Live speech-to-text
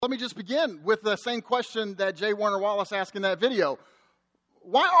Let me just begin with the same question that J. Warner Wallace asked in that video.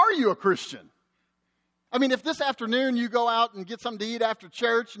 Why are you a Christian? I mean, if this afternoon you go out and get something to eat after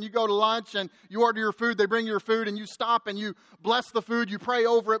church and you go to lunch and you order your food, they bring you your food and you stop and you bless the food, you pray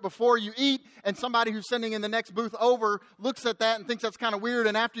over it before you eat, and somebody who's sitting in the next booth over looks at that and thinks that's kind of weird,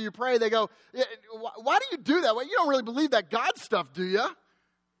 and after you pray, they go, why do you do that? Well, you don't really believe that God stuff, do you?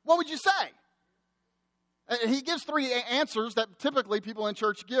 What would you say? He gives three answers that typically people in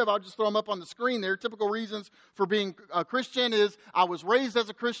church give. I'll just throw them up on the screen there. Typical reasons for being a Christian is I was raised as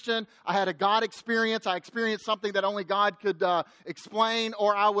a Christian. I had a God experience. I experienced something that only God could explain.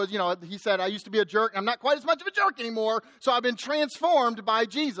 Or I was, he said, I used to be a jerk. I'm not quite as much of a jerk anymore. So I've been transformed by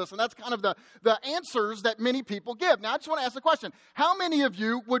Jesus. And that's kind of the answers that many people give. Now, I just want to ask the question. How many of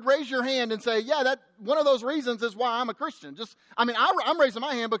you would raise your hand and say, yeah, that one of those reasons is why I'm a Christian? I'm raising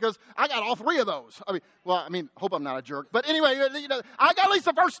my hand because I got all three of those. Hope I'm not a jerk. But anyway, I got at least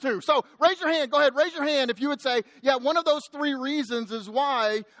the first two. So raise your hand. Go ahead, raise your hand if you would say, yeah, one of those three reasons is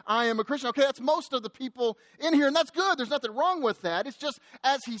why I am a Christian. Okay, that's most of the people in here, and that's good. There's nothing wrong with that. It's just,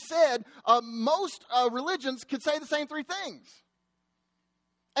 as he said, most religions could say the same three things.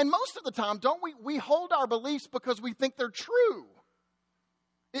 And most of the time, don't we hold our beliefs because we think they're true.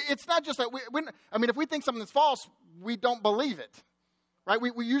 It's not just that if we think something's false, we don't believe it. Right?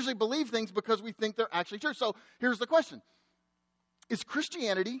 We usually believe things because we think they're actually true. So here's the question. Is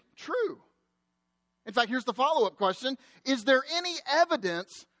Christianity true? In fact, here's the follow-up question. Is there any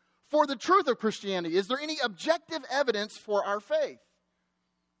evidence for the truth of Christianity? Is there any objective evidence for our faith?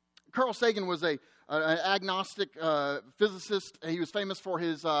 Carl Sagan was an agnostic physicist. He was famous for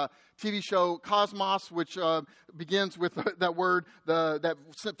his TV show Cosmos, which begins with that word, that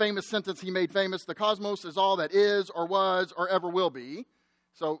famous sentence he made famous: the cosmos is all that is or was or ever will be.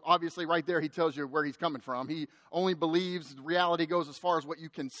 So obviously right there he tells you where he's coming from. He only believes reality goes as far as what you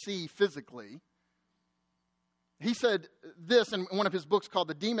can see physically. He said this in one of his books called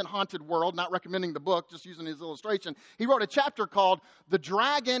The Demon Haunted World, not recommending the book, just using his illustration. He wrote a chapter called The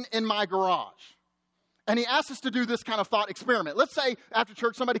Dragon in My Garage. And he asked us to do this kind of thought experiment. Let's say after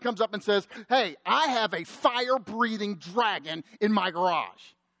church somebody comes up and says, hey, I have a fire-breathing dragon in my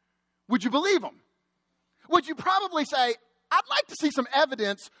garage. Would you believe him? Would you probably say, I'd like to see some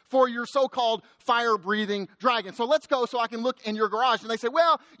evidence for your so-called fire-breathing dragon. So let's go so I can look in your garage. And they say,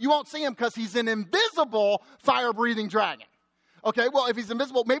 well, you won't see him because he's an invisible fire-breathing dragon. Okay, well, if he's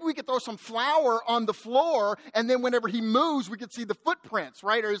invisible, maybe we could throw some flour on the floor, and then whenever he moves, we could see the footprints,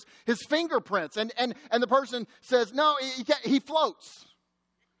 right, or his fingerprints. And the person says, no, he floats.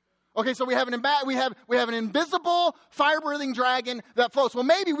 Okay, so we have an invisible fire-breathing dragon that floats. Well,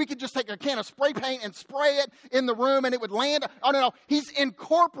 maybe we could just take a can of spray paint and spray it in the room, and it would land. Oh no, he's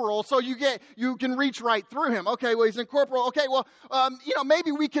incorporeal, so you can reach right through him. Okay, well, he's incorporeal. Okay, well,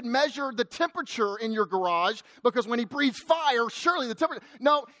 maybe we could measure the temperature in your garage, because when he breathes fire, surely the temperature.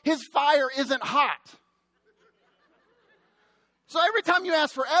 No, his fire isn't hot. So every time you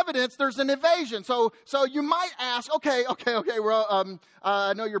ask for evidence, there's an evasion. So you might ask, okay, well,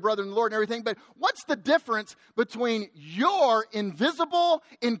 I know your brother in the Lord and everything, but what's the difference between your invisible,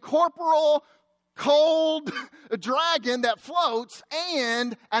 incorporeal, cold dragon that floats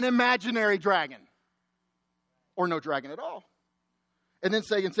and an imaginary dragon? Or no dragon at all. And then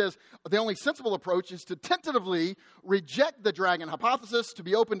Sagan says, the only sensible approach is to tentatively reject the dragon hypothesis, to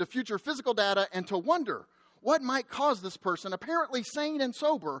be open to future physical data, and to wonder what might cause this person, apparently sane and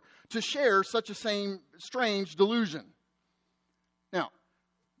sober, to share such a strange delusion. Now,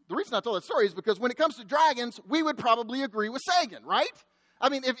 the reason I told that story is because when it comes to dragons, we would probably agree with Sagan, right? I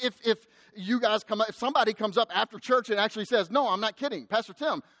mean, if you guys if somebody comes up after church and actually says, no, I'm not kidding, Pastor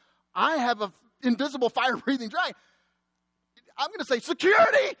Tim, I have an invisible fire-breathing dragon, I'm going to say,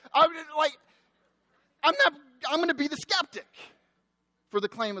 security! I'm going to be the skeptic for the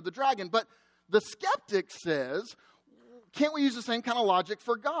claim of the dragon. But the skeptic says, can't we use the same kind of logic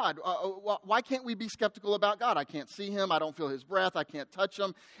for God? Why can't we be skeptical about God? I can't see him. I don't feel his breath. I can't touch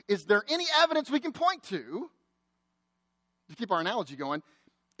him. Is there any evidence we can point to keep our analogy going,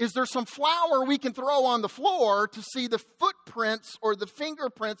 is there some flour we can throw on the floor to see the footprints or the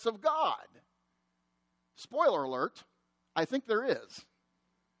fingerprints of God? Spoiler alert, I think there is.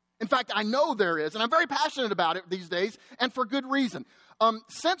 In fact, I know there is, and I'm very passionate about it these days, and for good reason.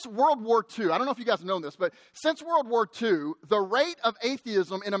 Since World War II, I don't know if you guys know this, but since World War II, the rate of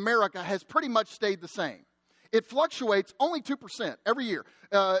atheism in America has pretty much stayed the same. It fluctuates only 2% every year.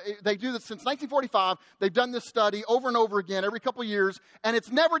 They do this since 1945. They've done this study over and over again every couple of years, and it's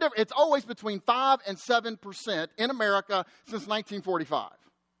never different. It's always between 5 and 7% in America since 1945,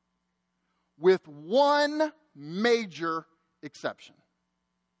 with one major exception.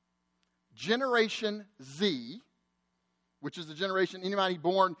 Generation Z, which is the generation, anybody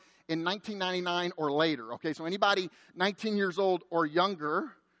born in 1999 or later. Okay, so anybody 19 years old or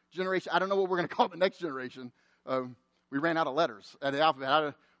younger, generation, I don't know what we're going to call the next generation. We ran out of letters at the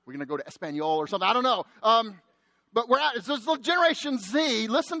alphabet. We're going to go to Espanol or something. I don't know. But we're at, so Generation Z,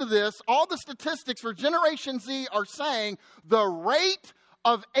 listen to this. All the statistics for Generation Z are saying the rate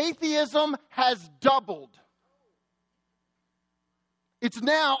of atheism has doubled. It's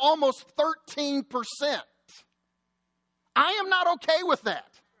now almost 13%. I am not okay with that.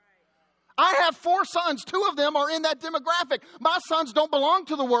 I have 4 sons. 2 of them are in that demographic. My sons don't belong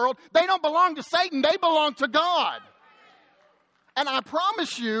to the world. They don't belong to Satan. They belong to God. And I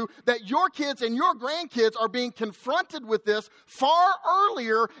promise you that your kids and your grandkids are being confronted with this far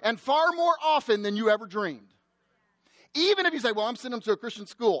earlier and far more often than you ever dreamed. Even if you say, well, I'm sending them to a Christian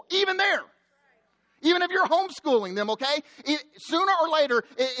school. Even there. Even if you're homeschooling them, okay? Sooner or later,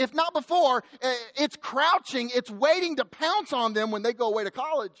 if not before, it's crouching, it's waiting to pounce on them when they go away to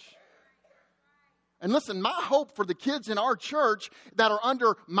college. And listen, my hope for the kids in our church that are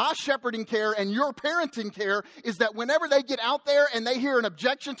under my shepherding care and your parenting care is that whenever they get out there and they hear an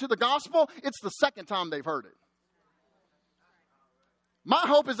objection to the gospel, it's the second time they've heard it. My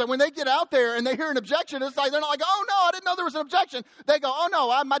hope is that when they get out there and they hear an objection, it's like they're not like, oh, no, I didn't know there was an objection. They go, oh,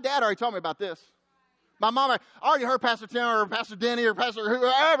 no, my dad already told me about this. My mom, I already heard Pastor Tim or Pastor Denny or Pastor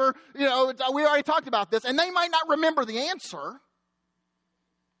whoever, we already talked about this. And they might not remember the answer,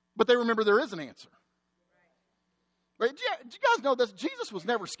 but they remember there is an answer. Right? Do you guys know this? Jesus was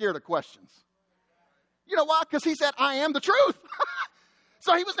never scared of questions. You know why? Because he said, I am the truth.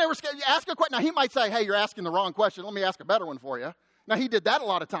 So he was never scared. You ask a question. Now, he might say, hey, you're asking the wrong question. Let me ask a better one for you. Now, he did that a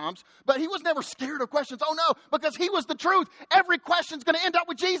lot of times, but he was never scared of questions. Oh, no, because he was the truth. Every question's going to end up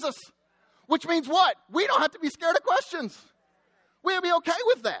with Jesus. Which means what? We don't have to be scared of questions. We'll be okay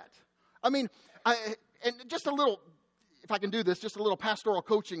with that. I mean, and just a little, if I can do this, just a little pastoral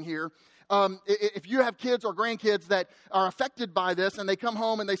coaching here. If you have kids or grandkids that are affected by this and they come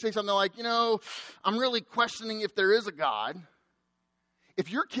home and they say something like, I'm really questioning if there is a God.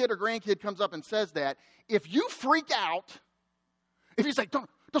 If your kid or grandkid comes up and says that, if you freak out, if you say, don't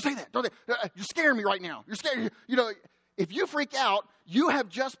say that, you're scaring me right now. You're scared, if you freak out, you have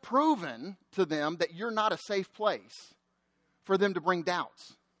just proven to them that you're not a safe place for them to bring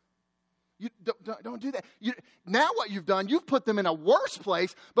doubts. You don't do that. Now what you've done, you've put them in a worse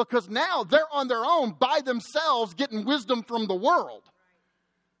place because now they're on their own by themselves getting wisdom from the world.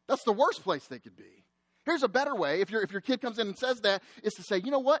 That's the worst place they could be. Here's a better way. If your kid comes in and says that, is to say,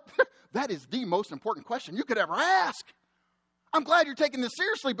 you know what? That is the most important question you could ever ask. I'm glad you're taking this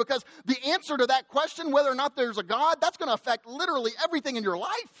seriously because the answer to that question, whether or not there's a God, that's going to affect literally everything in your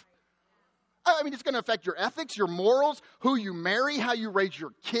life. I mean, it's going to affect your ethics, your morals, who you marry, how you raise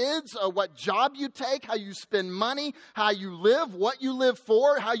your kids, what job you take, how you spend money, how you live, what you live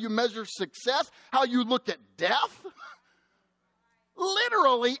for, how you measure success, how you look at death.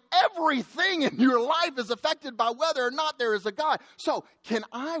 Literally everything in your life is affected by whether or not there is a God. So can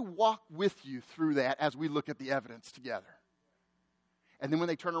I walk with you through that as we look at the evidence together? And then when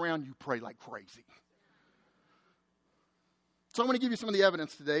they turn around, you pray like crazy. So I'm going to give you some of the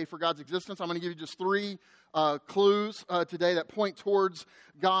evidence today for God's existence. I'm going to give you just 3 clues today that point towards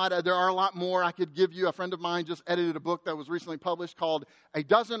God. There are a lot more I could give you. A friend of mine just edited a book that was recently published called A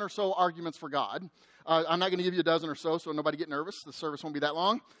Dozen or So Arguments for God. I'm not going to give you a dozen or so nobody get nervous. The service won't be that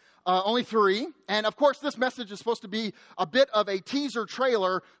long. Only 3. And, of course, this message is supposed to be a bit of a teaser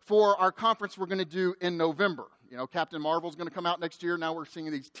trailer for our conference we're going to do in November. Captain Marvel's going to come out next year. Now we're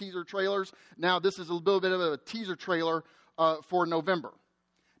seeing these teaser trailers. Now this is a little bit of a teaser trailer for November.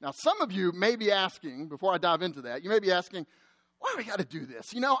 Now, some of you may be asking, before I dive into that, you may be asking, why do we got to do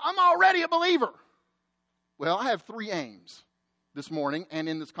this? I'm already a believer. Well, I have 3 aims this morning and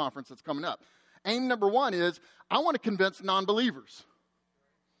in this conference that's coming up. Aim number 1 is I want to convince non-believers.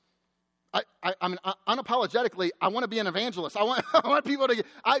 I mean, unapologetically, I want to be an evangelist. I want people to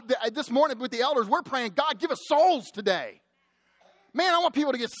this morning with the elders, we're praying, God, give us souls today. Man, I want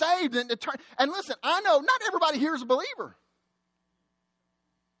people to get saved and turn. And listen, I know not everybody here is a believer.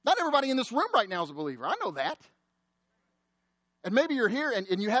 Not everybody in this room right now is a believer. I know that. And maybe you're here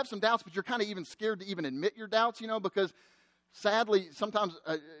and you have some doubts, but you're kind of even scared to even admit your doubts, because sadly, sometimes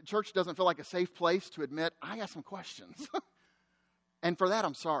church doesn't feel like a safe place to admit, I got some questions. And for that,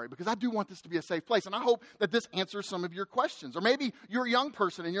 I'm sorry, because I do want this to be a safe place. And I hope that this answers some of your questions. Or maybe you're a young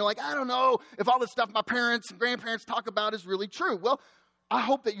person and you're like, I don't know if all this stuff my parents and grandparents talk about is really true. Well, I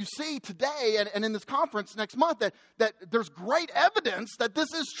hope that you see today and in this conference next month that there's great evidence that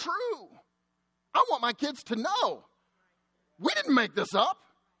this is true. I want my kids to know. We didn't make this up.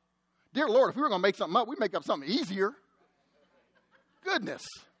 Dear Lord, if we were going to make something up, we'd make up something easier. Goodness.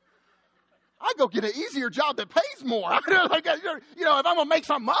 I'd go get an easier job that pays more. Like, if I'm going to make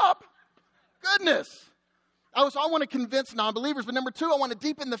something up. Goodness. I want to convince non-believers. But number two, I want to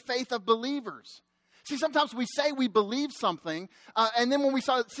deepen the faith of believers. See, sometimes we say we believe something, and then when we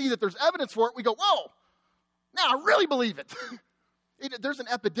see that there's evidence for it, we go, whoa, now I really believe it. There's an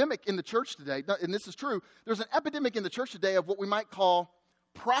epidemic in the church today, and this is true. There's an epidemic in the church today of what we might call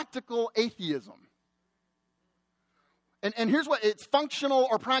practical atheism. And here's what, it's functional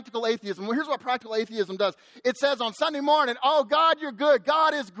or practical atheism. Well, here's what practical atheism does. It says on Sunday morning, oh, God, you're good.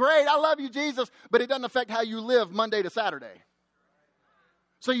 God is great. I love you, Jesus. But it doesn't affect how you live Monday to Saturday.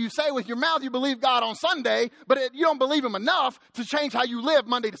 So you say with your mouth you believe God on Sunday, but you don't believe him enough to change how you live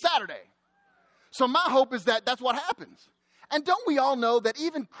Monday to Saturday. So my hope is that that's what happens. And don't we all know that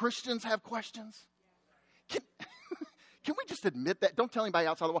even Christians have questions? Can we just admit that? Don't tell anybody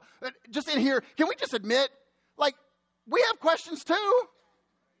outside the wall. Just in here, can we just admit, like, we have questions too?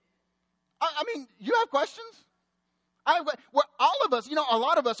 I mean, you have questions? Well, all of us, a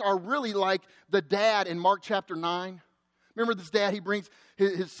lot of us are really like the dad in Mark chapter 9. Remember this dad, he brings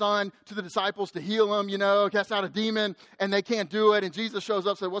his son to the disciples to heal him, cast out a demon, and they can't do it. And Jesus shows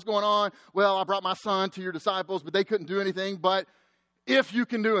up and says, what's going on? Well, I brought my son to your disciples, but they couldn't do anything. But if you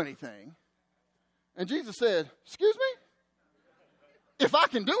can do anything. And Jesus said, excuse me? If I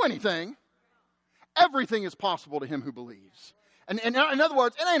can do anything, everything is possible to him who believes. And in other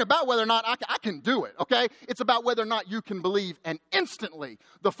words, it ain't about whether or not I can do it, okay? It's about whether or not you can believe. And instantly,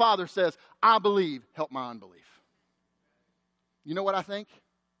 the Father says, I believe, help my unbelief. You know what I think?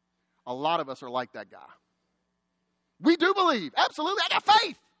 A lot of us are like that guy. We do believe. Absolutely. I got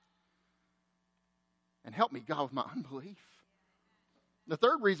faith. And help me, God, with my unbelief. The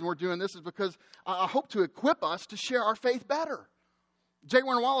third reason we're doing this is because I hope to equip us to share our faith better. J.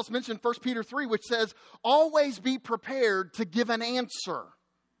 Warner Wallace mentioned 1 Peter 3, which says, always be prepared to give an answer.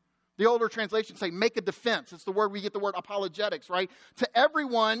 The older translations say, make a defense. It's the word we get the word apologetics, right? To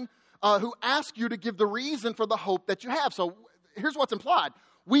everyone who asks you to give the reason for the hope that you have. So here's what's implied.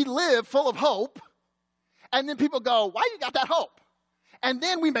 We live full of hope, and then people go, why you got that hope? And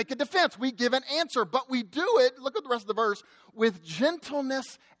then we make a defense. We give an answer, but we do it, look at the rest of the verse, with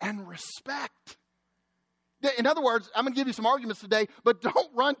gentleness and respect. In other words, I'm going to give you some arguments today, but don't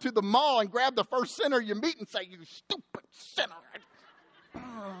run to the mall and grab the first sinner you meet and say, you stupid sinner.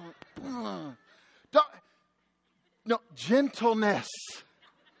 No, gentleness,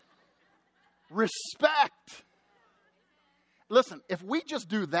 respect. Listen, if we just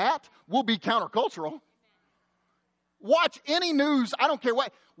do that, we'll be countercultural. Watch any news, I don't care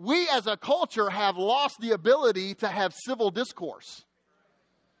what. We as a culture have lost the ability to have civil discourse.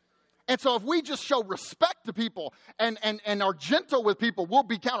 And so if we just show respect to people and are gentle with people, we'll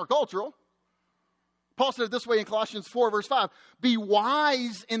be countercultural. Paul said it this way in Colossians 4, verse 5. Be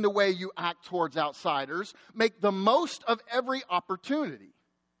wise in the way you act towards outsiders. Make the most of every opportunity.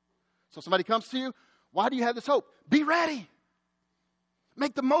 So somebody comes to you, why do you have this hope? Be ready.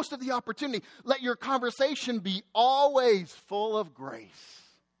 Make the most of the opportunity. Let your conversation be always full of grace.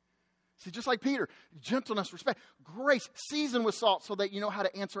 See, just like Peter, gentleness, respect, grace, seasoned with salt so that you know how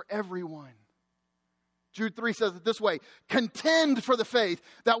to answer everyone. Jude 3 says it this way, contend for the faith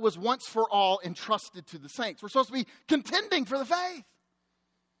that was once for all entrusted to the saints. We're supposed to be contending for the faith.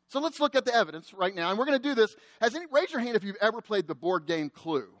 So let's look at the evidence right now. And we're going to do this. Raise your hand if you've ever played the board game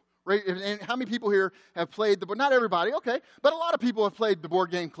Clue. Right? And how many people here have played the board? Not everybody, okay. But a lot of people have played the board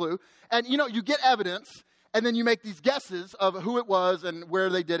game Clue. And, you get evidence, and then you make these guesses of who it was and where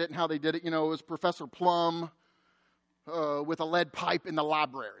they did it and how they did it. It was Professor Plum with a lead pipe in the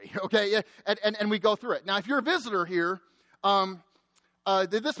library, okay? And we go through it. Now, if you're a visitor here,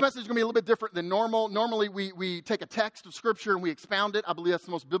 this message is going to be a little bit different than normal. Normally, we take a text of Scripture and we expound it. I believe that's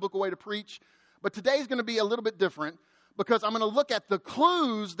the most biblical way to preach. But today is going to be a little bit different because I'm going to look at the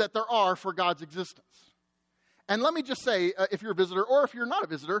clues that there are for God's existence. And let me just say, if you're a visitor or if you're not a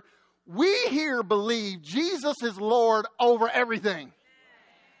visitor, we here believe Jesus is Lord over everything.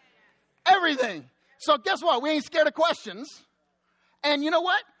 Everything. So guess what? We ain't scared of questions. And you know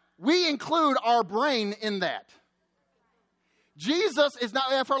what? We include our brain in that. Jesus is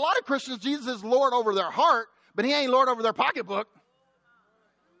not, for a lot of Christians, Jesus is Lord over their heart, but he ain't Lord over their pocketbook.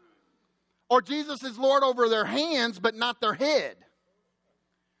 Or Jesus is Lord over their hands, but not their head.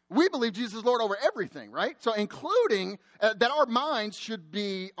 We believe Jesus is Lord over everything, right? So including that our minds should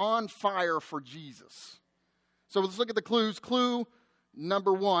be on fire for Jesus. So let's look at the clues. Clue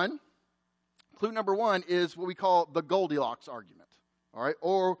number one. Clue number one is what we call the Goldilocks argument, all right?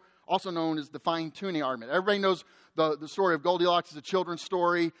 Or also known as the fine-tuning argument. Everybody knows the story of Goldilocks is a children's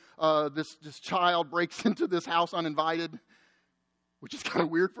story. This child breaks into this house uninvited, which is kind of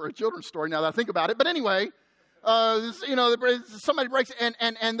weird for a children's story now that I think about it. But anyway, somebody breaks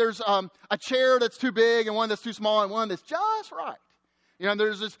and there's a chair that's too big and one that's too small and one that's just right.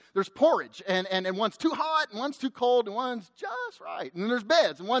 There's porridge and one's too hot and one's too cold and one's just right. And then there's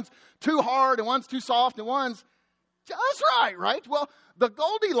beds and one's too hard and one's too soft and one's just right, right? Well, the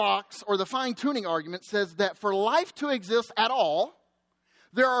Goldilocks or the fine-tuning argument says that for life to exist at all,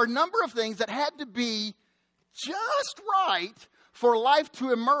 there are a number of things that had to be just right for life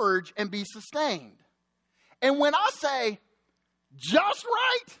to emerge and be sustained. And when I say just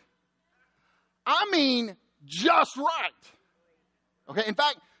right, I mean just right. Okay, in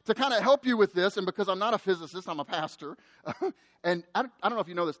fact, to kind of help you with this, and because I'm not a physicist, I'm a pastor, and I don't know if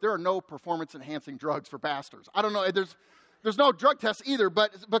you know this, there are no performance-enhancing drugs for pastors. I don't know, there's no drug tests either,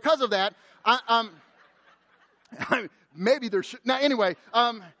 but because of that, maybe there should. Now, anyway,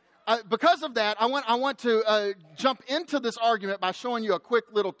 because of that, I want to jump into this argument by showing you a quick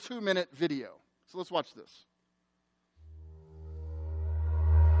little 2-minute video. So let's watch this.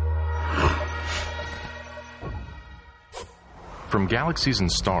 From galaxies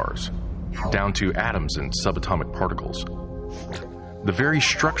and stars, down to atoms and subatomic particles, the very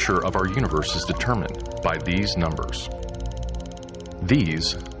structure of our universe is determined by these numbers.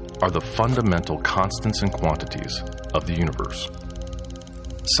 These are the fundamental constants and quantities of the universe.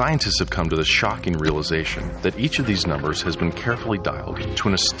 Scientists have come to the shocking realization that each of these numbers has been carefully dialed to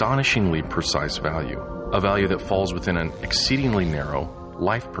an astonishingly precise value, a value that falls within an exceedingly narrow,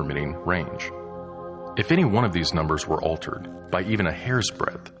 life-permitting range. If any one of these numbers were altered by even a hair's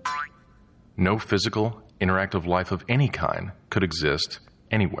breadth, no physical, interactive life of any kind could exist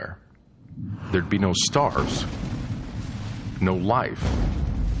anywhere. There'd be no stars, no life,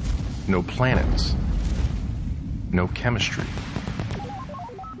 no planets, no chemistry.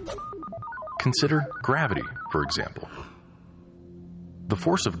 Consider gravity, for example. The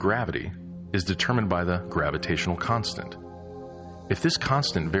force of gravity is determined by the gravitational constant. If this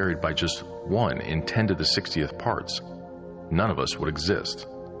constant varied by just 1 in 10 to the 60th parts, none of us would exist.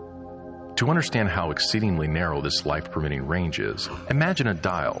 To understand how exceedingly narrow this life-permitting range is, imagine a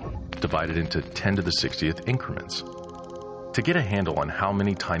dial divided into 10 to the 60th increments. To get a handle on how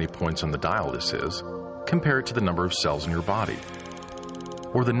many tiny points on the dial this is, compare it to the number of cells in your body,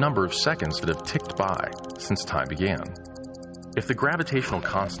 or the number of seconds that have ticked by since time began. If the gravitational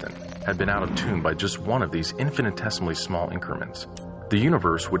constant had been out of tune by just one of these infinitesimally small increments, the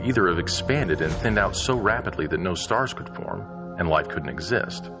universe would either have expanded and thinned out so rapidly that no stars could form and life couldn't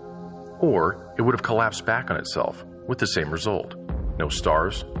exist, or it would have collapsed back on itself with the same result: no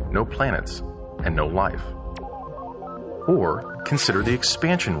stars, no planets, and no life. Or consider the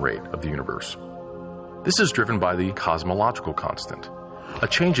expansion rate of the universe. This is driven by the cosmological constant. A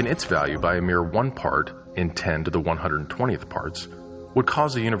change in its value by a mere 1 part in 10 to the 120th parts would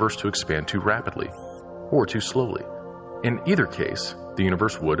cause the universe to expand too rapidly or too slowly. In either case, the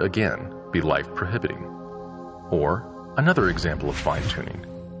universe would, again, be life-prohibiting. Or, another example of fine-tuning.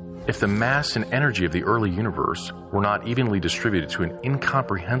 If the mass and energy of the early universe were not evenly distributed to an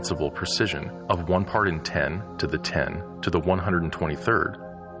incomprehensible precision of 1 part in 10 to the 10 to the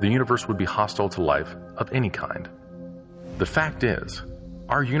 123rd, the universe would be hostile to life of any kind. The fact is,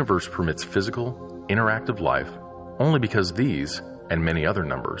 our universe permits physical, interactive life only because these, and many other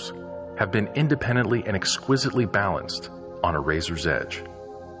numbers, have been independently and exquisitely balanced on a razor's edge.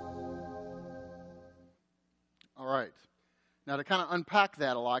 All right. Now, to kind of unpack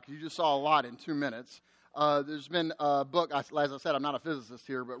that a lot, because you just saw a lot in 2 minutes, there's been a book, as I said, I'm not a physicist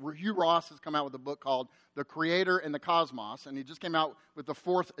here, but Hugh Ross has come out with a book called The Creator and the Cosmos, and he just came out with the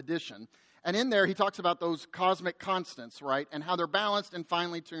 4th edition. And in there, he talks about those cosmic constants, right, and how they're balanced in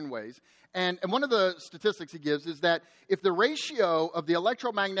finely tuned ways. And one of the statistics he gives is that if the ratio of the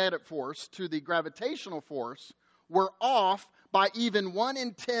electromagnetic force to the gravitational force were off by even 1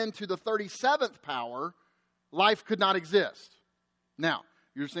 in 10 to the 37th power, life could not exist. Now,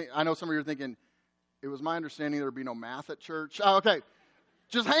 I know some of you are thinking, it was my understanding there would be no math at church. Okay,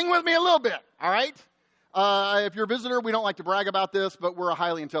 just hang with me a little bit, all right? If you're a visitor, we don't like to brag about this, but we're a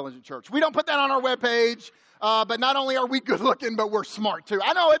highly intelligent church. We don't put that on our webpage, but not only are we good looking, but we're smart too.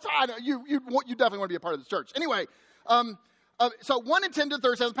 I know you definitely want to be a part of this church. Anyway, so 1 in 10 to the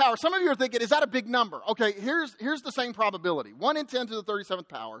 37th power. Some of you are thinking, is that a big number? Okay, here's the same probability. 1 in 10 to the 37th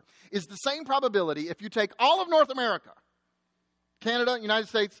power is the same probability if you take all of North America, Canada, United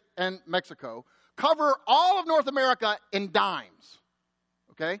States, and Mexico, cover all of North America in dimes.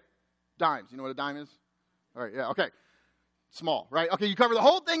 Okay? Dimes. You know what a dime is? All right, yeah, okay. Small, right? Okay, you cover the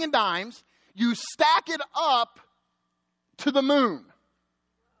whole thing in dimes. You stack it up to the moon,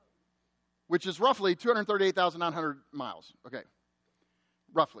 which is roughly 238,900 miles. Okay,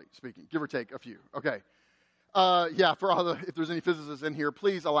 roughly speaking, give or take a few. Okay, yeah, for all the, if there's any physicists in here,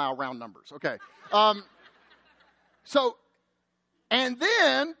 please allow round numbers. Okay, and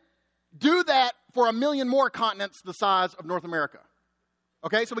then do that for 1 million more continents the size of North America.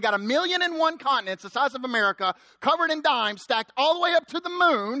 Okay, so we got 1,000,001 continents the size of America, covered in dimes, stacked all the way up to the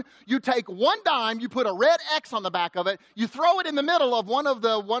moon. You take one dime, you put a red X on the back of it, you throw it in the middle of one of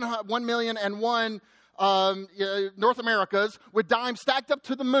the 1,000,001 North Americas with dimes stacked up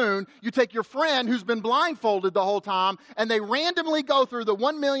to the moon. You take your friend who's been blindfolded the whole time, and they randomly go through the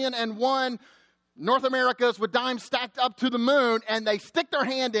 1,000,001 North Americas with dimes stacked up to the moon, and they stick their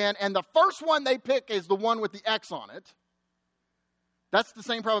hand in, and the first one they pick is the one with the X on it. That's the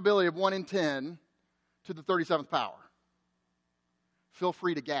same probability of 1 in 10 to the 37th power. Feel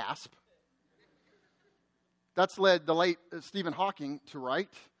free to gasp. That's led the late Stephen Hawking to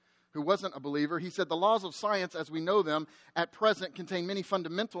write, who wasn't a believer. He said, the laws of science as we know them at present contain many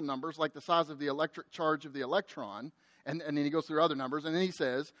fundamental numbers, like the size of the electric charge of the electron. And then he goes through other numbers. And then he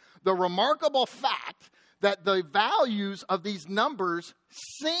says, the remarkable fact that the values of these numbers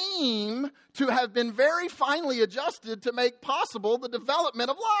seem to have been very finely adjusted to make possible the development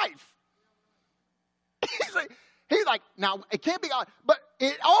of life. He's like, now, it can't be, but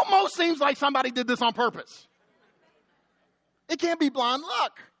it almost seems like somebody did this on purpose. It can't be blind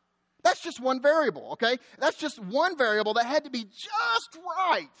luck. That's just one variable, okay? That's just one variable that had to be just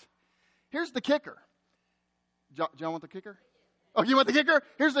right. Here's the kicker. John want the kicker? Oh, you want the kicker?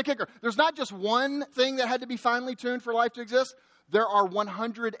 Here's the kicker. There's not just one thing that had to be finely tuned for life to exist. There are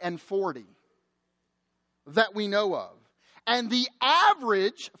 140 that we know of. And the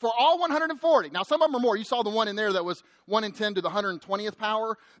average for all 140, now some of them are more. You saw the one in there that was 1 in 10 to the 120th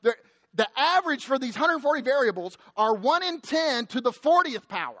power. The average for these 140 variables are 1 in 10 to the 40th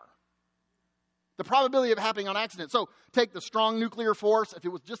power. The probability of it happening on accident. So take the strong nuclear force. If it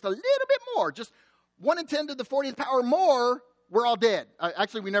was just a little bit more, just 1 in 10 to the 40th power more, we're all dead.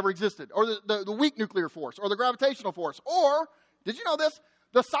 Actually, we never existed. Or the weak nuclear force, or the gravitational force. Or, did you know this?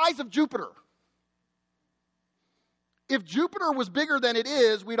 The size of Jupiter. If Jupiter was bigger than it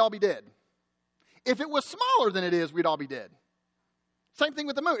is, we'd all be dead. If it was smaller than it is, we'd all be dead. Same thing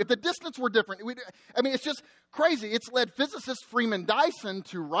with the moon. If the distance were different, it's just crazy. It's led physicist Freeman Dyson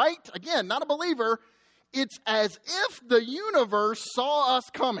to write, again, not a believer, it's as if the universe saw us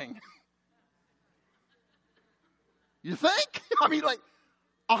coming. You think?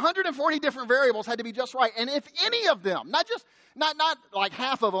 140 different variables had to be just right. And if any of them, not like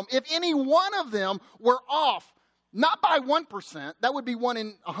half of them, if any one of them were off, not by 1%, that would be 1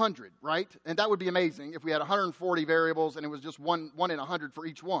 in 100, right? And that would be amazing if we had 140 variables and it was just 1 in 100 for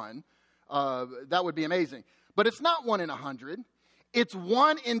each one. That would be amazing. But it's not 1 in 100. It's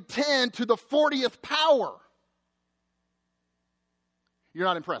 1 in 10 to the 40th power. You're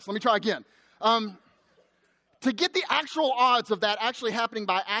not impressed. Let me try again. To get the actual odds of that actually happening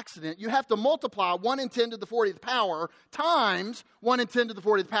by accident, you have to multiply 1 in 10 to the 40th power times 1 in 10 to the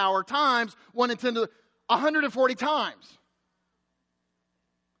 40th power times 1 in 10 to the 140 times.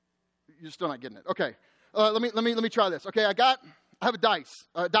 You're still not getting it. Okay, let me try this. Okay, I have a dice.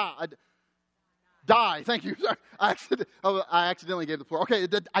 Die. Thank you. Sorry. I accidentally gave the floor. Okay,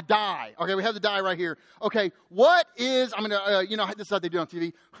 a die. Okay, we have the die right here. Okay, what is? I'm gonna. This is how they do on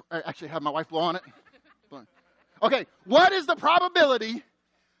TV. I actually have my wife blow on it. Okay, what is the probability?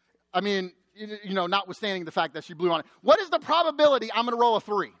 Notwithstanding the fact that she blew on it. What is the probability I'm going to roll a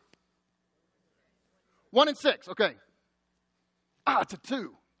 3? 1 in 6, okay. It's a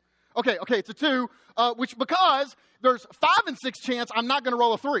 2. Okay, it's a 2, because there's 5 in 6 chance I'm not going to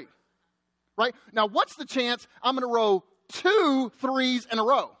roll a 3, right? Now, what's the chance I'm going to roll 2 3s in a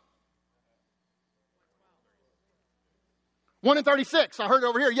row? 1 in 36. I heard it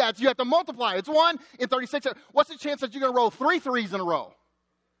over here. Yeah, you have to multiply. It's 1 in 36. What's the chance that you're going to roll 3 3s in a row?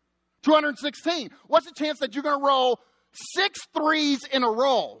 216. What's the chance that you're going to roll 6 3s in a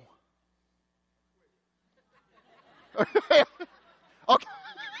row? Okay.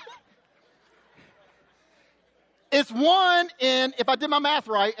 It's 1 in, if I did my math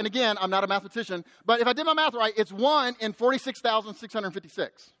right, and again, I'm not a mathematician, but if I did my math right, it's 1 in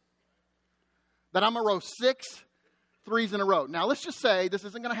 46,656. That I'm going to roll 6 3s in a row. Now, let's just say, this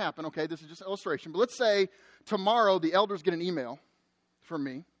isn't going to happen, okay? This is just an illustration. But let's say tomorrow the elders get an email from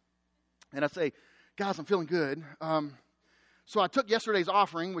me, and I say, guys, I'm feeling good. So I took yesterday's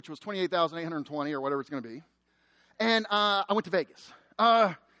offering, which was $28,820 or whatever it's going to be, and I went to Vegas.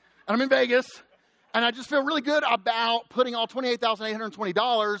 And I'm in Vegas, And I just feel really good about putting all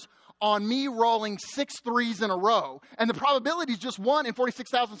 $28,820 on me rolling 6 threes in a row. And the probability is just 1 in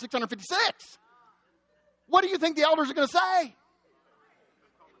 46,656. What do you think the elders are going to say?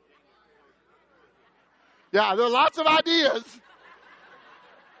 Yeah, there are lots of ideas.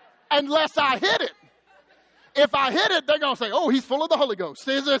 Unless I hit it. If I hit it, they're going to say, oh, he's full of the Holy Ghost.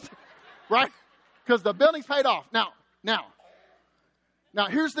 Is it? Right? Because the building's paid off. Now,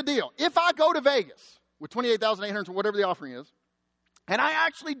 here's the deal. If I go to Vegas with $28,800 or whatever the offering is, and I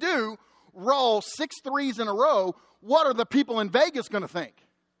actually do roll 6 threes in a row, what are the people in Vegas going to think?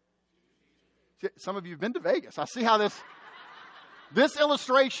 See, some of you have been to Vegas. I see how this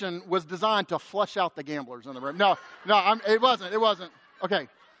illustration was designed to flush out the gamblers in the room. No, it wasn't. Okay.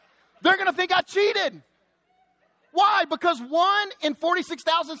 They're going to think I cheated. Why? Because 1 in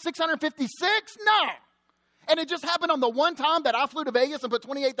 46,656? No. And it just happened on the one time that I flew to Vegas and put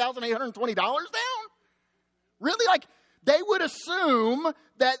 $28,820 down? Really? Like, they would assume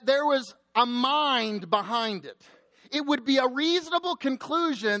that there was a mind behind it. It would be a reasonable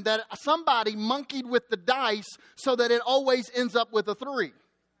conclusion that somebody monkeyed with the dice so that it always ends up with a 3.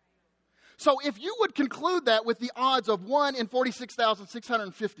 So if you would conclude that with the odds of 1 in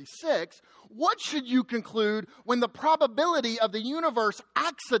 46,656, what should you conclude when the probability of the universe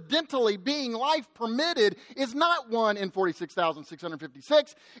accidentally being life permitted is not 1 in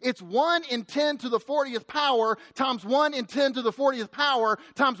 46,656, it's 1 in 10 to the 40th power times 1 in 10 to the 40th power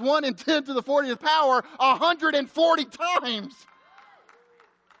times 1 in 10 to the 40th power 140 times.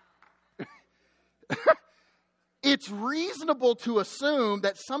 It's reasonable to assume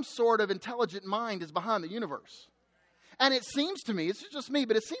that some sort of intelligent mind is behind the universe. And it seems to me, it's just me,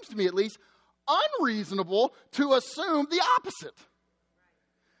 but it seems to me at least, unreasonable to assume the opposite.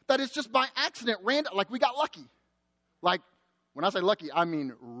 That it's just by accident, random, like we got lucky. Like, when I say lucky, I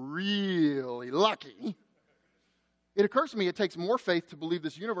mean really lucky. It occurs to me it takes more faith to believe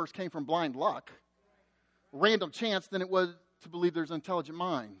this universe came from blind luck, random chance, than it was to believe there's an intelligent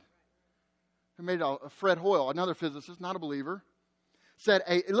mind. Fred Hoyle, another physicist, not a believer, said,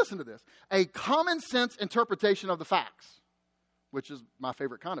 listen to this, a common sense interpretation of the facts, which is my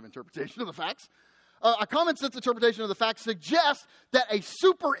favorite kind of interpretation of the facts, a common sense interpretation of the facts suggests that a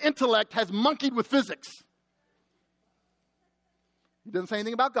super intellect has monkeyed with physics. He doesn't say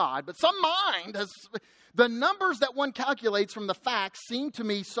anything about God, but some mind has... The numbers that one calculates from the facts seem to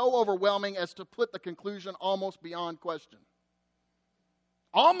me so overwhelming as to put the conclusion almost beyond question.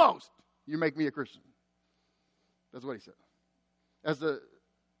 Almost. You make me a Christian. That's what he said. As the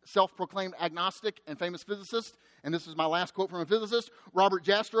self-proclaimed agnostic and famous physicist, and this is my last quote from a physicist, Robert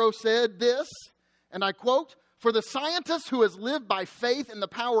Jastrow said this, and I quote, "For the scientist who has lived by faith in the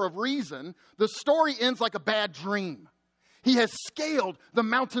power of reason, the story ends like a bad dream. He has scaled the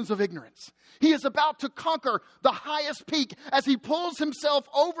mountains of ignorance. He is about to conquer the highest peak. As he pulls himself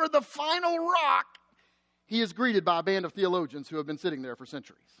over the final rock, he is greeted by a band of theologians who have been sitting there for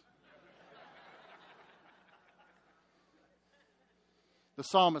centuries." The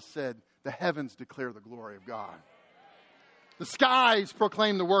psalmist said, "The heavens declare the glory of God. The skies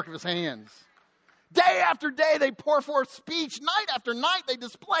proclaim the work of his hands. Day after day they pour forth speech. Night after night they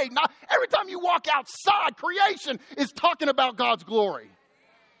display. Every time you walk outside, creation is talking about God's glory."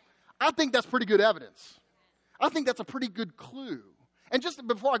 I think that's pretty good evidence. I think that's a pretty good clue. And just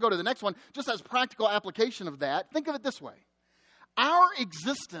before I go to the next one, just as practical application of that, think of it this way. Our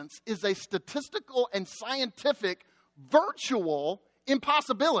existence is a statistical and scientific virtual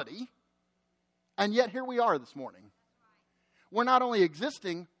impossibility, and yet here we are this morning. We're not only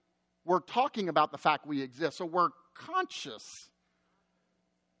existing, we're talking about the fact we exist, so we're conscious.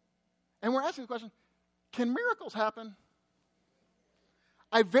 And we're asking the question, can miracles happen?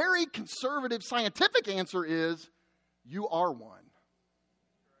 A very conservative scientific answer is, you are one.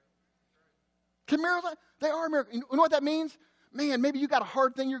 Can miracles? They are miracles. You know what that means? Man, maybe you got a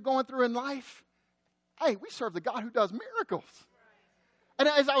hard thing you're going through in life. Hey, we serve the God who does miracles. And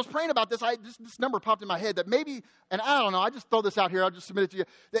as I was praying about this, this number popped in my head that maybe, and I don't know, I just throw this out here, I'll just submit it to you,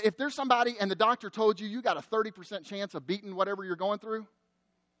 that if there's somebody and the doctor told you got a 30% chance of beating whatever you're going through,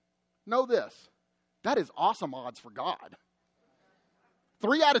 know this, that is awesome odds for God.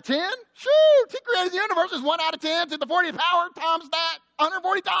 3 out of 10? Shoot, he created the universe is 1 out of 10 to the 40th power times that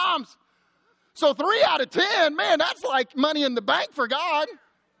 140 times. So 3 out of 10, man, that's like money in the bank for God.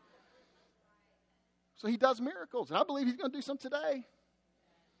 So he does miracles, and I believe he's going to do some today.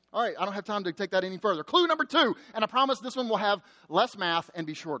 All right, I don't have time to take that any further. Clue number 2, and I promise this one will have less math and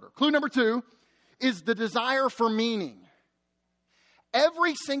be shorter. Clue number 2 is the desire for meaning.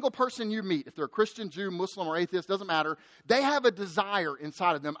 Every single person you meet, if they're a Christian, Jew, Muslim, or atheist, doesn't matter, they have a desire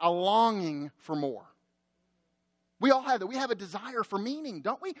inside of them, a longing for more. We all have that. We have a desire for meaning,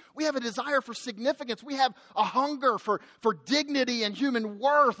 don't we? We have a desire for significance. We have a hunger for dignity and human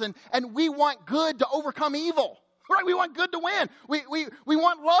worth, and we want good to overcome evil. Right? We want good to win. We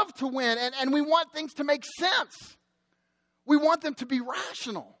want love to win, and we want things to make sense. We want them to be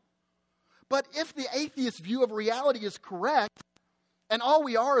rational. But if the atheist view of reality is correct, and all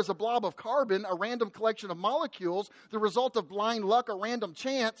we are is a blob of carbon, a random collection of molecules, the result of blind luck or random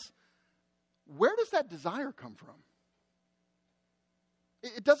chance, where does that desire come from?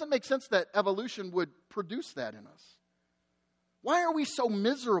 It doesn't make sense that evolution would produce that in us. Why are we so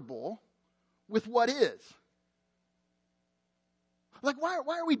miserable with what is? Like, why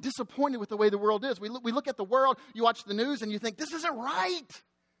are we disappointed with the way the world is? We look at the world, you watch the news, and you think, this isn't right.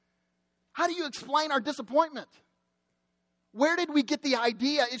 How do you explain our disappointment? Where did we get the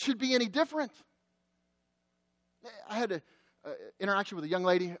idea it should be any different? I had an interaction with a young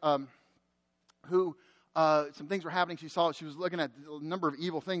lady who some things were happening. She was looking at a number of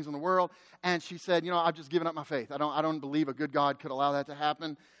evil things in the world, and she said, I've just given up my faith. I don't believe a good God could allow that to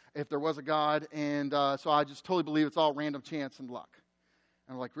happen if there was a God, and so I just totally believe it's all random chance and luck.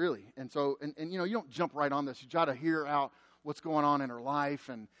 And I'm like, really? And so, you don't jump right on this. You try to hear out what's going on in her life,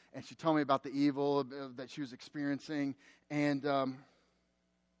 and she told me about the evil that she was experiencing, and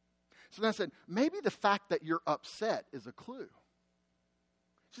so then I said, maybe the fact that you're upset is a clue.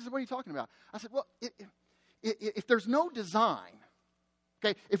 She said, what are you talking about? I said, well, if there's no design,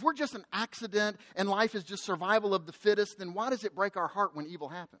 okay, if we're just an accident and life is just survival of the fittest, then why does it break our heart when evil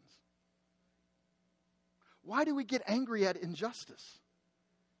happens? Why do we get angry at injustice?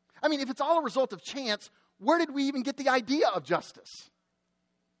 I mean, if it's all a result of chance, where did we even get the idea of justice?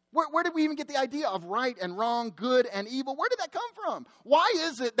 Where did we even get the idea of right and wrong, good and evil? Where did that come from? Why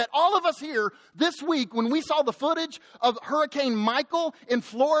is it that all of us here this week, when we saw the footage of Hurricane Michael in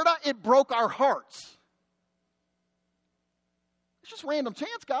Florida, it broke our hearts? It's just random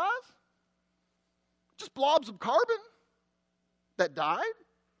chance, guys. Just blobs of carbon that died.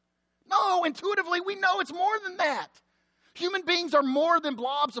 No, intuitively, we know it's more than that. Human beings are more than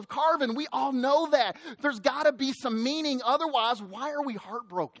blobs of carbon. We all know that. There's got to be some meaning. Otherwise, why are we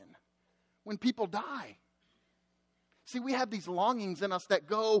heartbroken when people die? See, we have these longings in us that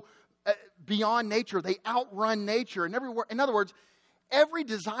go beyond nature. They outrun nature. In other words, every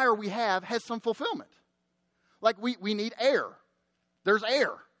desire we have has some fulfillment. Like we need air. There's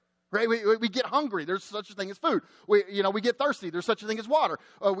air. Right? We get hungry. There's such a thing as food. We get thirsty. There's such a thing as water.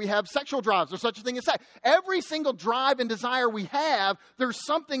 We have sexual drives. There's such a thing as sex. Every single drive and desire we have, there's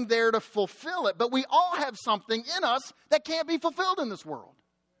something there to fulfill it. But we all have something in us that can't be fulfilled in this world.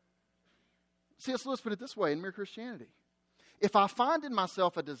 C.S. Lewis put it this way in Mere Christianity. If I find in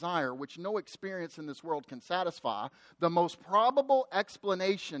myself a desire which no experience in this world can satisfy, the most probable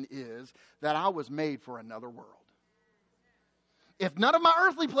explanation is that I was made for another world. If none of my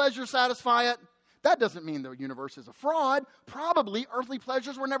earthly pleasures satisfy it, that doesn't mean the universe is a fraud. Probably earthly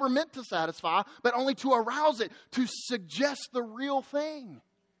pleasures were never meant to satisfy, but only to arouse it, to suggest the real thing.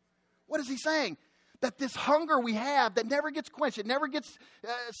 What is he saying? That this hunger we have that never gets quenched, it never gets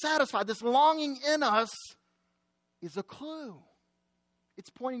satisfied, this longing in us is a clue.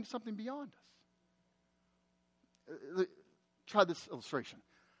 It's pointing to something beyond us. Try this illustration.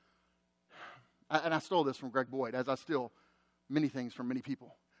 And I stole this from Greg Boyd, as I steal many things from many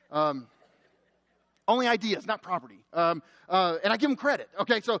people. Only ideas, not property. And I give him credit.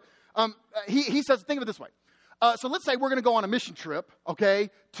 Okay, so he says, think of it this way. So let's say we're going to go on a mission trip, okay,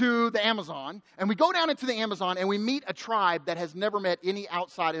 to the Amazon. And we go down into the Amazon and we meet a tribe that has never met any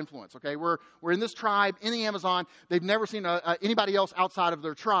outside influence, okay? We're in this tribe in the Amazon. They've never seen anybody else outside of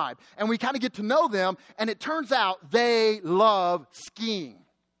their tribe. And we kind of get to know them. And it turns out they love skiing.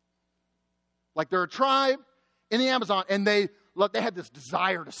 Like they're a tribe in the Amazon and they have this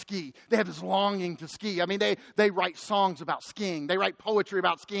desire to ski. They have this longing to ski. I mean, they write songs about skiing. They write poetry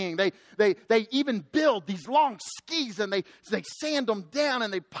about skiing. They even build these long skis and they sand them down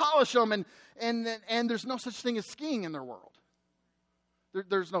and they polish them and there's no such thing as skiing in their world.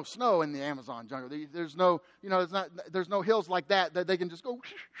 There's no snow in the Amazon jungle. There's no, there's no hills like that they can just go.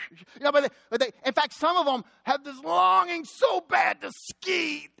 But they, in fact, some of them have this longing so bad to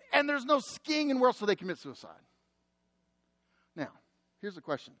ski, and there's no skiing in the world, so they commit suicide. Now, here's the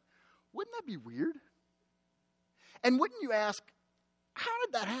question. Wouldn't that be weird? And wouldn't you ask, how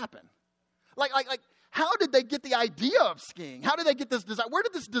did that happen? Like, how did they get the idea of skiing? How did they get this desire? Where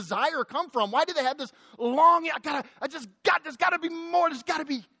did this desire come from? Why do they have this longing? There's got to be more. There's got to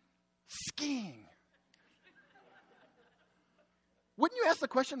be skiing. Wouldn't you ask the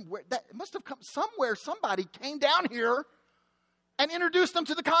question, that must have come somewhere, somebody came down here and introduced them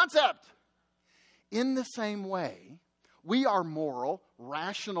to the concept. In the same way, we are moral,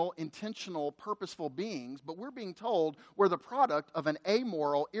 rational, intentional, purposeful beings, but we're being told we're the product of an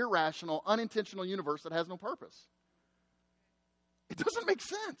amoral, irrational, unintentional universe that has no purpose. It doesn't make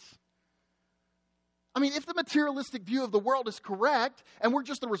sense. I mean, if the materialistic view of the world is correct and we're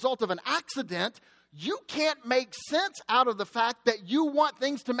just the result of an accident, you can't make sense out of the fact that you want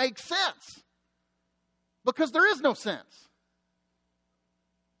things to make sense. Because there is no sense.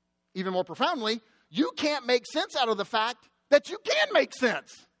 Even more profoundly, you can't make sense out of the fact that you can make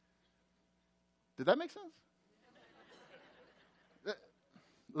sense. Did that make sense?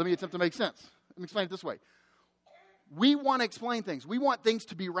 Let me attempt to make sense. Let me explain it this way. We want to explain things. We want things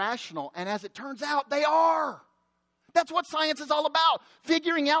to be rational, and as it turns out, they are. That's what science is all about.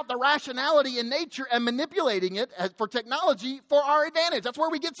 Figuring out the rationality in nature and manipulating it for technology for our advantage. That's where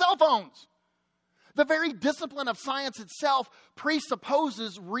we get cell phones. The very discipline of science itself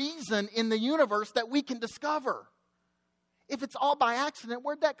presupposes reason in the universe that we can discover. If it's all by accident,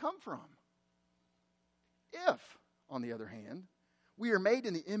 where'd that come from? If, on the other hand, we are made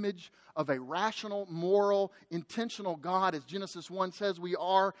in the image of a rational, moral, intentional God, as Genesis 1 says we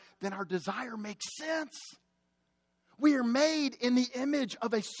are, then our desire makes sense. We are made in the image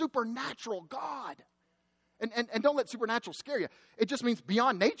of a supernatural God. And don't let supernatural scare you. It just means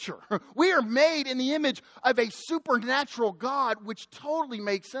beyond nature. We are made in the image of a supernatural God, which totally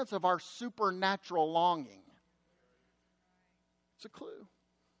makes sense of our supernatural longing. It's a clue.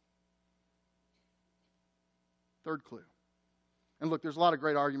 Third clue. And look, there's a lot of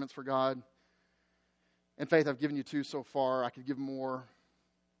great arguments for God. And faith, I've given you 2 so far. I could give more.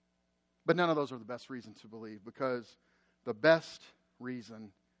 But none of those are the best reasons to believe, because the best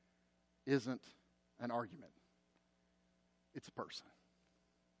reason isn't an argument. It's a person.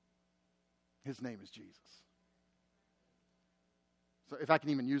 His name is Jesus. So if I can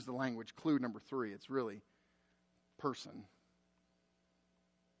even use the language, clue number 3, it's really person.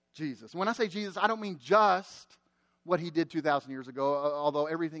 Jesus. When I say Jesus, I don't mean just what he did 2,000 years ago, although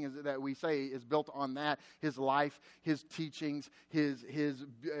everything that we say is built on that. His life, his teachings, his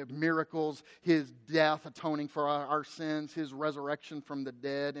miracles, his death atoning for our sins, his resurrection from the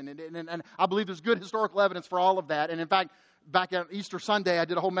dead. And I believe there's good historical evidence for all of that. And in fact, back at Easter Sunday, I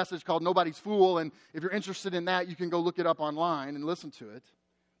did a whole message called Nobody's Fool. And if you're interested in that, you can go look it up online and listen to it.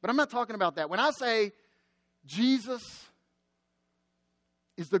 But I'm not talking about that. When I say Jesus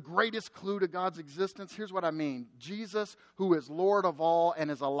is the greatest clue to God's existence, here's what I mean. Jesus, who is Lord of all and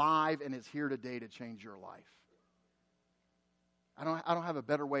is alive and is here today to change your life. I don't have a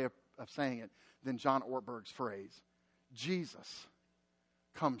better way of saying it than John Ortberg's phrase. Jesus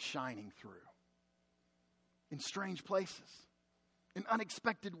comes shining through. In strange places. In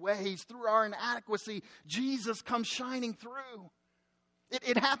unexpected ways. Through our inadequacy, Jesus comes shining through.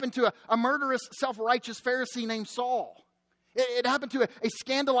 It happened to a murderous, self-righteous Pharisee named Saul. It happened to a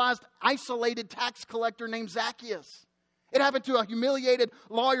scandalized, isolated tax collector named Zacchaeus. It happened to a humiliated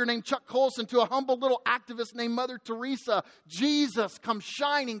lawyer named Chuck Colson, to a humble little activist named Mother Teresa. Jesus comes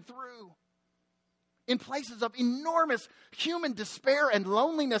shining through. In places of enormous human despair and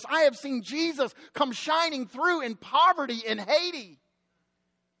loneliness, I have seen Jesus come shining through in poverty in Haiti.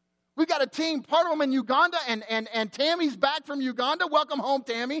 We've got a team, part of them in Uganda, and Tammy's back from Uganda. Welcome home,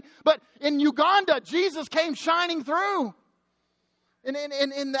 Tammy. But in Uganda, Jesus came shining through. In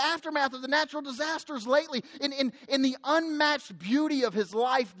the aftermath of the natural disasters lately, in the unmatched beauty of his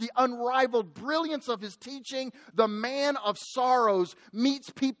life, the unrivaled brilliance of his teaching, the man of sorrows meets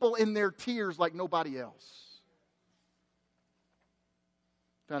people in their tears like nobody else.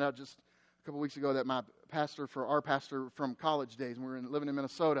 Found out just a couple weeks ago that our pastor from college days, when we were living in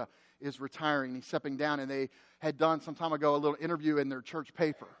Minnesota, is retiring. He's stepping down, and they had done some time ago a little interview in their church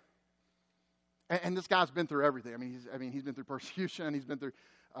paper. And this guy's been through everything. He's been through persecution. He's been through.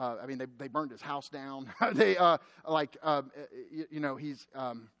 They burned his house down. He's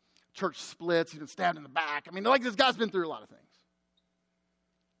church splits. He's been stabbed in the back. This guy's been through a lot of things.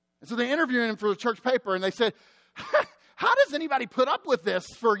 And so they interviewed him for the church paper, and they said, "How does anybody put up with this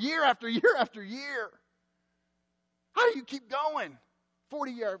for year after year after year? How do you keep going?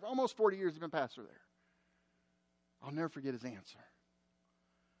 Almost 40 years he's been pastor there." I'll never forget his answer.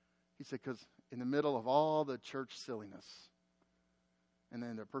 He said, because in the middle of all the church silliness and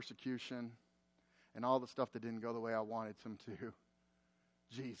then the persecution and all the stuff that didn't go the way I wanted him to,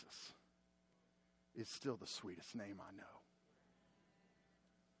 Jesus is still the sweetest name I know.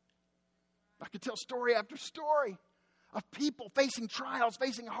 I could tell story after story of people facing trials,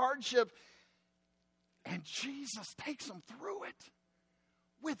 facing hardship, and Jesus takes them through it.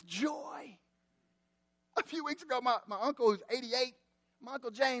 with joy. A few weeks ago, my uncle, who's 88, my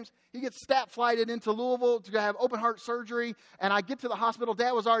Uncle James, he gets stat flighted into Louisville to have open heart surgery. And I get to the hospital.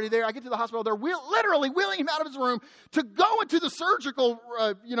 Dad was already there. I get to the hospital. They're literally wheeling him out of his room to go into the surgical,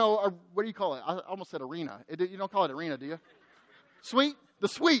 what do you call it? I almost said arena. You don't call it arena, do you? Suite? The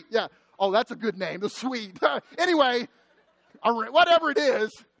suite, yeah. Oh, that's a good name, the suite. Anyway, whatever it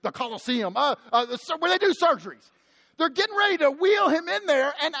is, the Coliseum, where they do surgeries. They're getting ready to wheel him in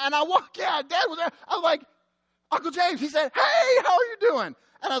there. And I walk out. Dad was there. I was like, Uncle James, he said, hey, how are you doing?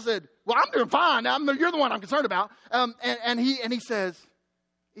 And I said, well, I'm doing fine. You're the one I'm concerned about. And he says,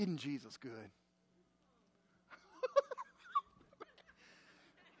 isn't Jesus good?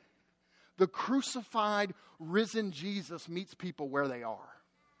 The crucified, risen Jesus meets people where they are.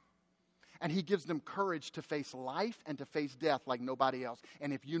 And he gives them courage to face life and to face death like nobody else.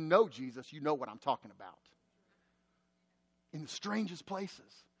 And if you know Jesus, you know what I'm talking about. In the strangest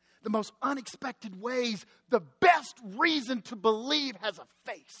places, the most unexpected ways, the best reason to believe has a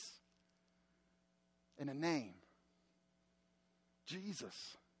face and a name.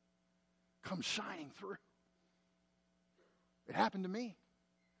 Jesus comes shining through. It happened to me.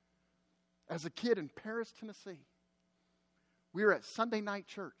 As a kid in Paris, Tennessee, we were at Sunday night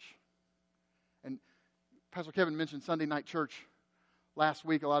church. And Pastor Kevin mentioned Sunday night church last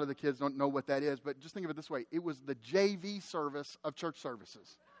week. A lot of the kids don't know what that is, but just think of it this way. It was the JV service of church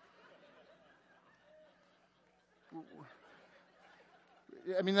services.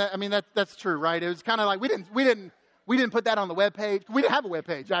 That's true, right? It was kind of like we didn't put that on the webpage. We didn't have a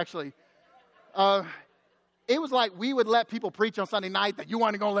webpage, actually. It was like we would let people preach on Sunday night that you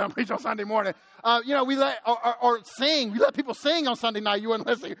weren't going to let them preach on Sunday morning. We let or sing. We let people sing on Sunday night. You wouldn't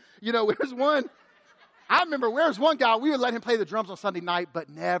listen. There's one. I remember there's one guy. We would let him play the drums on Sunday night, but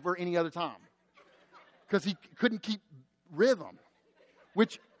never any other time, because he couldn't keep rhythm.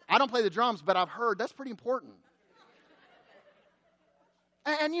 Which I don't play the drums, but I've heard that's pretty important.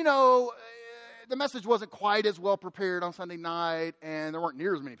 And the message wasn't quite as well prepared on Sunday night, and there weren't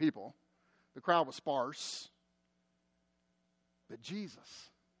near as many people. The crowd was sparse. But Jesus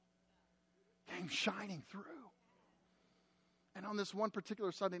came shining through. And on this one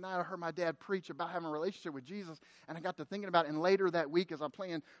particular Sunday night, I heard my dad preach about having a relationship with Jesus, and I got to thinking about it. And later that week, as I'm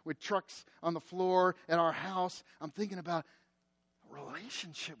playing with trucks on the floor at our house, I'm thinking about a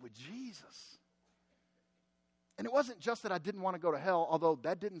relationship with Jesus. And it wasn't just that I didn't want to go to hell, although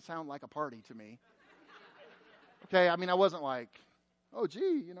that didn't sound like a party to me. Okay, I wasn't like, oh,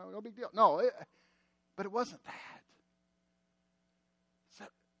 gee, no big deal. No, but it wasn't that. It's that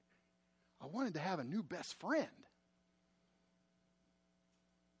I wanted to have a new best friend.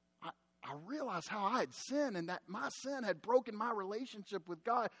 I realized how I had sinned and that my sin had broken my relationship with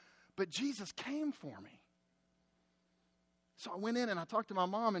God, but Jesus came for me. So I went in and I talked to my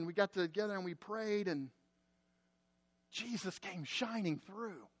mom, and we got together and we prayed, and Jesus came shining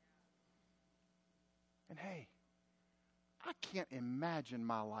through. And hey, I can't imagine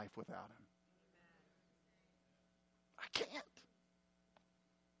my life without him. I can't.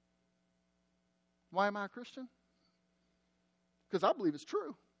 Why am I a Christian? Because I believe it's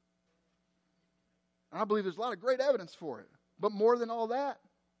true. And I believe there's a lot of great evidence for it. But more than all that,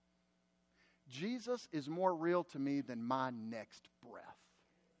 Jesus is more real to me than my next breath.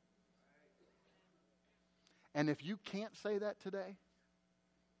 And if you can't say that today,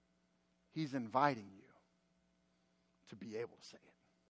 he's inviting you to be able to say it.